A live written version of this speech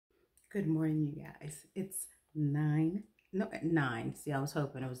Good morning, you guys. It's 9. No, at 9. See, I was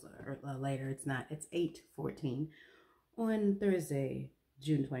hoping it was later. It's not. It's 8:14 on Thursday,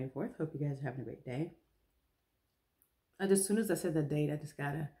 June 24th. Hope you guys are having a great day. As soon as I said the date, I just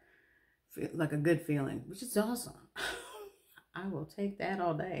got a feel like a good feeling, which is awesome. I will take that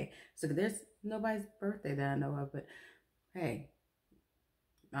all day. So there's nobody's birthday that I know of, but hey,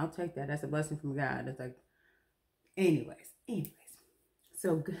 I'll take that. That's a blessing from God. It's like, anyways.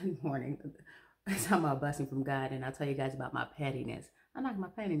 So good morning. It's talking about blessing from God, and I'll tell you guys about my pettiness. I knocked my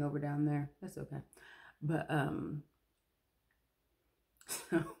painting over down there. That's okay. But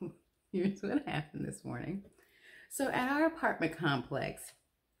so here's what happened this morning. So at our apartment complex,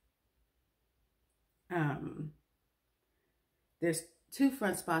 there's two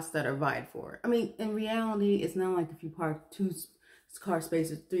front spots that are vied for. I mean, in reality, it's not like if you park two car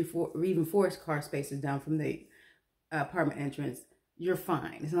spaces, three, four, or even four car spaces down from the apartment entrance, you're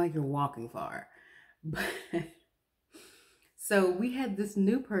fine. It's not like you're walking far. But so we had this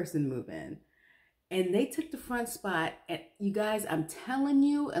new person move in, and they took the front spot. And you guys, I'm telling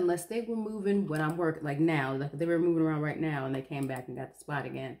you, unless they were moving when I'm working, like now, like they were moving around right now, and they came back and got the spot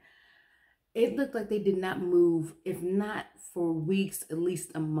again. It looked like they did not move, if not for weeks, at least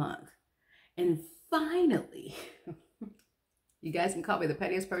a month. And finally, you guys can call me the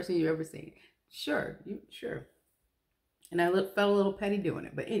pettiest person you've ever seen. Sure. And I felt a little petty doing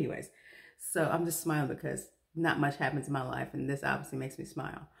it. But anyways, so I'm just smiling because not much happens in my life, and this obviously makes me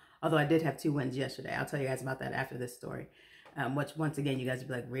smile. Although I did have 2 wins yesterday. I'll tell you guys about that after this story. Which, once again, you guys will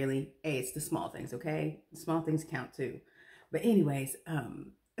be like, really? Hey, it's the small things, okay? The small things count too. But anyways,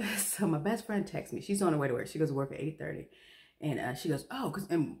 so my best friend texts me. She's on her way to work. She goes to work at 8:30. And she goes, oh, because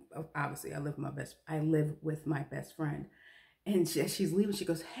obviously I live with my best friend. And she's leaving. She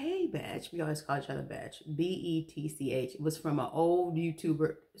goes, hey, Betch. We always call each other Betch. Betch. It was from an old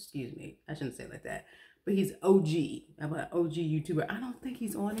YouTuber. Excuse me. I shouldn't say it like that. But he's OG. I'm an OG YouTuber. I don't think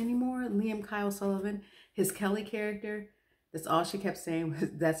he's on anymore. Liam Kyle Sullivan. His Kelly character. That's all she kept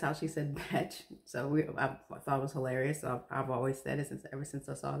saying. That's how she said Betch. So I thought it was hilarious. So I've always said it ever since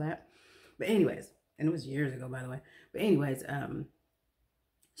I saw that. But anyways, and it was years ago, by the way. But anyways,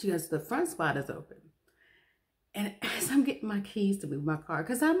 she goes, the front spot is open. And as I'm getting my keys to move my car,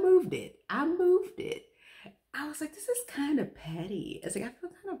 because I moved it. I was like, this is kind of petty. I was like, I feel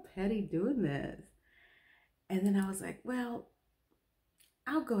kind of petty doing this. And then I was like, well,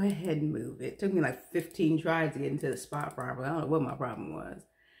 I'll go ahead and move it. It took me like 15 tries to get into the spot properly. I don't know what my problem was.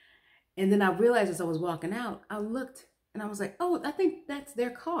 And then I realized as I was walking out, I looked and I was like, oh, I think that's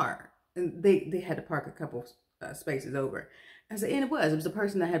their car. And they had to park a couple spaces over. I said, and it was a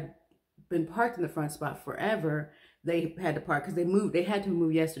person that had been parked in the front spot forever. They had to park because they had to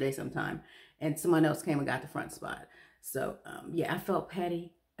move yesterday sometime, and someone else came and got the front spot. So yeah, I felt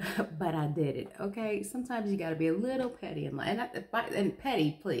petty, but I did it. Okay, sometimes you got to be a little petty in life, and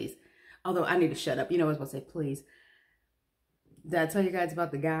petty, please. Although I need to shut up. You know what I was going to say, please. Did I tell you guys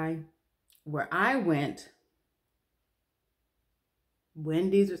about the guy where I went?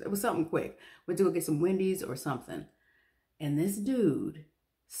 Wendy's, or it was something quick. Went to go get some Wendy's or something, and this dude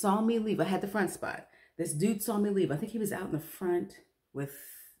saw me leave. I had the front spot. This dude saw me leave. I think he was out in the front with,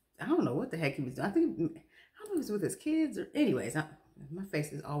 I don't know what the heck he was doing. I don't know if he was with his kids or, anyways, my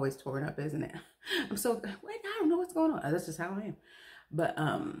face is always torn up, isn't it? I don't know what's going on. That's just how I am. But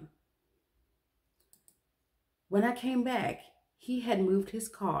when I came back, he had moved his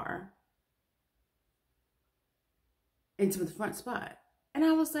car into the front spot. And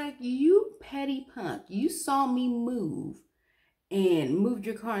I was like, you petty punk. You saw me move and moved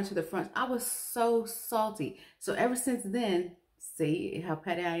your car into the front. I was so salty. So ever since then, see how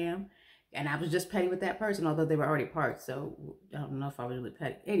petty I am? And I was just petty with that person, although they were already parked. So I don't know if I was really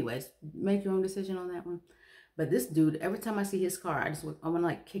petty. Anyways, make your own decision on that one. But this dude, every time I see his car, I want to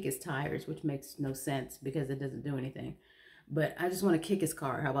like kick his tires, which makes no sense because it doesn't do anything. But I just want to kick his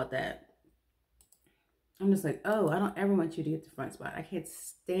car. How about that? I'm just like, oh, I don't ever want you to get the front spot. I can't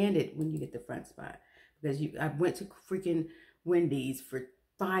stand it when you get the front spot. Because I went to freaking Wendy's for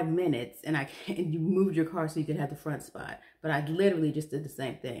 5 minutes and you moved your car so you could have the front spot. But I literally just did the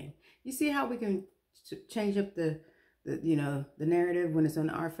same thing. You see how we can change up the narrative when it's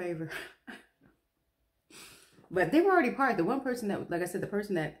in our favor? But they were already parked. The one person that, like I said, the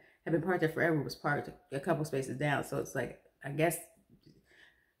person that had been parked there forever was parked a couple spaces down. So it's like, I guess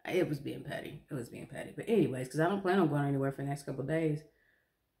it was being petty. It was being petty. But anyways, because I don't plan on going anywhere for the next couple of days.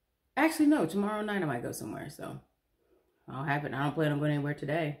 Actually, no. Tomorrow night I might go somewhere. So I'll have it. I don't plan on going anywhere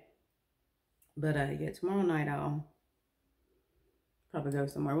today. But yeah, tomorrow night I'll probably go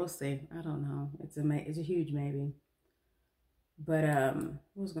somewhere. We'll see. I don't know. It's a huge maybe. But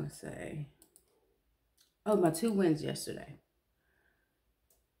what was I gonna say? Oh, my 2 wins yesterday.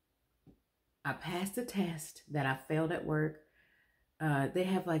 I passed a test that I failed at work. They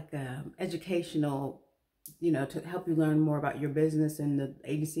have like educational, to help you learn more about your business and the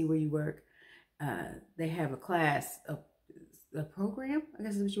agency where you work. They have a class, a program, I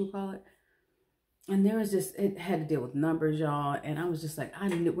guess is what you would call it. And there was just, it had to deal with numbers, y'all. And I was just like, I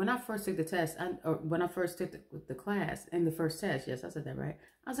knew when I first took the test, or when I first took the class and the first test, yes, I said that right.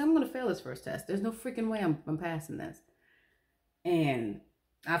 I was like, I'm going to fail this first test. There's no freaking way I'm passing this. And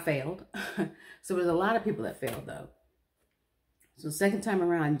I failed. So there's a lot of people that failed though. So the second time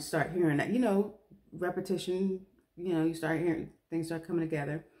around, you start hearing that, repetition, you start hearing, things start coming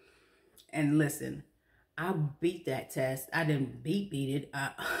together. And listen, I beat that test. I didn't beat it.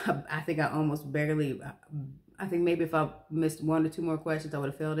 I think I almost barely, I think maybe if I missed 1 or 2 more questions, I would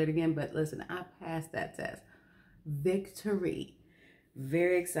have failed it again. But listen, I passed that test. Victory.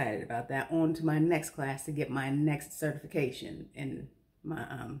 Very excited about that. On to my next class to get my next certification in my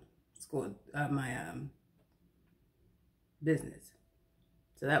school, my business.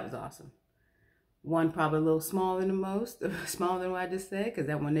 So that was awesome. One probably a little smaller than the most, smaller than what I just said, because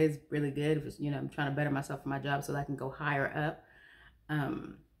that one is really good. If it's, I'm trying to better myself for my job so that I can go higher up.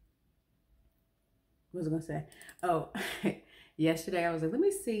 What was I gonna say? Oh, yesterday I was like, let me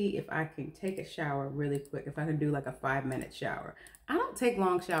see if I can take a shower really quick. If I can do like a 5-minute shower. I don't take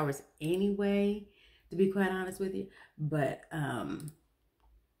long showers anyway, to be quite honest with you. But I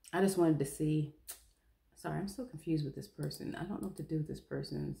just wanted to see. Sorry, I'm so confused with this person. I don't know what to do with this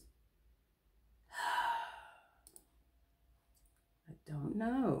person's. I don't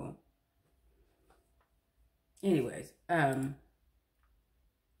know. Anyways, I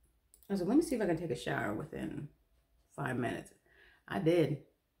was like, let me see if I can take a shower within 5 minutes. I did.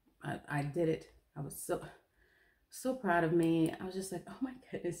 I did it. I was so proud of me. I was just like, oh my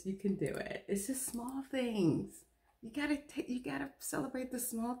goodness, you can do it. It's just small things. You gotta celebrate the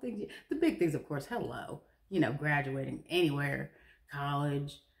small things. The big things, of course, hello. Graduating anywhere,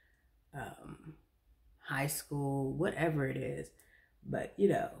 college, high school, whatever it is. But,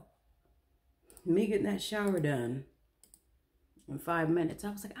 me getting that shower done in 5 minutes,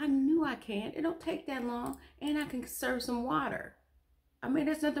 I was like, I knew I can. It don't take that long. And I can conserve some water. I mean,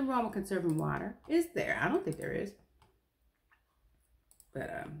 there's nothing wrong with conserving water. Is there? I don't think there is.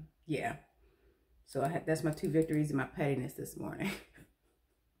 But, yeah. So that's my 2 victories in my pettiness this morning.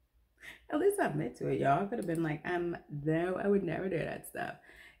 At least I admit to it, y'all. I could have been like, no, I would never do that stuff.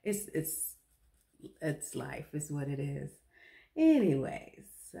 It's life. It's what it is. Anyways,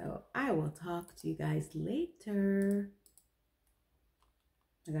 so I will talk to you guys later.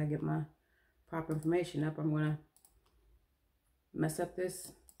 I gotta get my proper information up. I'm gonna mess up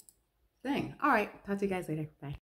this thing. All right, talk to you guys later. Bye.